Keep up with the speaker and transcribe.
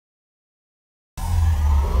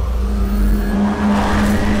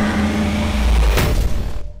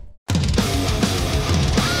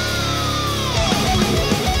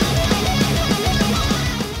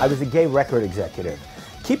was a gay record executive.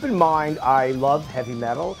 Keep in mind, I love heavy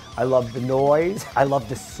metal, I love the noise, I love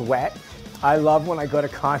the sweat. I love when I go to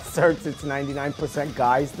concerts, it's 99%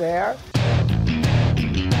 guys there.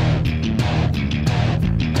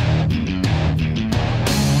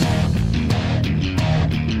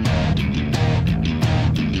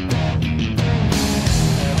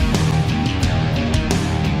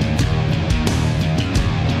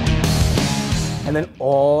 And then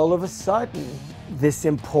all of a sudden, this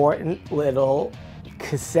important little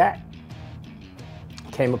cassette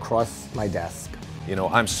came across my desk. You know,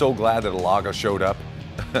 I'm so glad that Alago showed up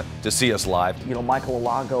to see us live. You know, Michael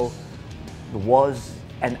Alago was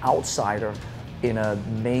an outsider in a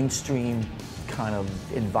mainstream kind of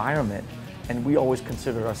environment, and we always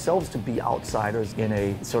considered ourselves to be outsiders in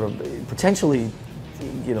a sort of potentially,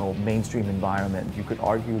 you know, mainstream environment. You could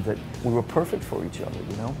argue that we were perfect for each other,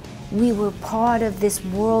 you know? We were part of this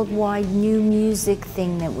worldwide new music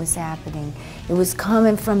thing that was happening. It was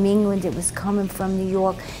coming from England, it was coming from New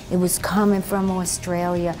York, it was coming from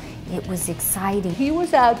Australia. It was exciting. He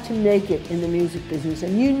was out to make it in the music business,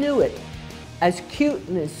 and you knew it. As cute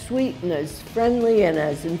and as sweet and as friendly and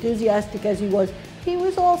as enthusiastic as he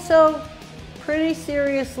was also pretty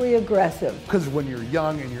seriously aggressive. Because when you're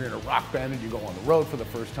young and you're in a rock band and you go on the road for the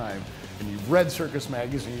first time, and you've read Circus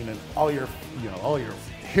Magazine, and all your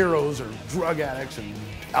heroes are drug addicts and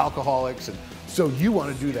alcoholics, and so you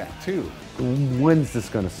want to do that too. When's this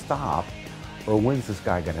going to stop, or when's this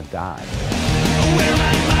guy going to die? Where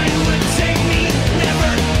my mind would take me,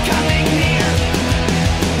 never coming near.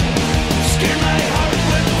 Scared my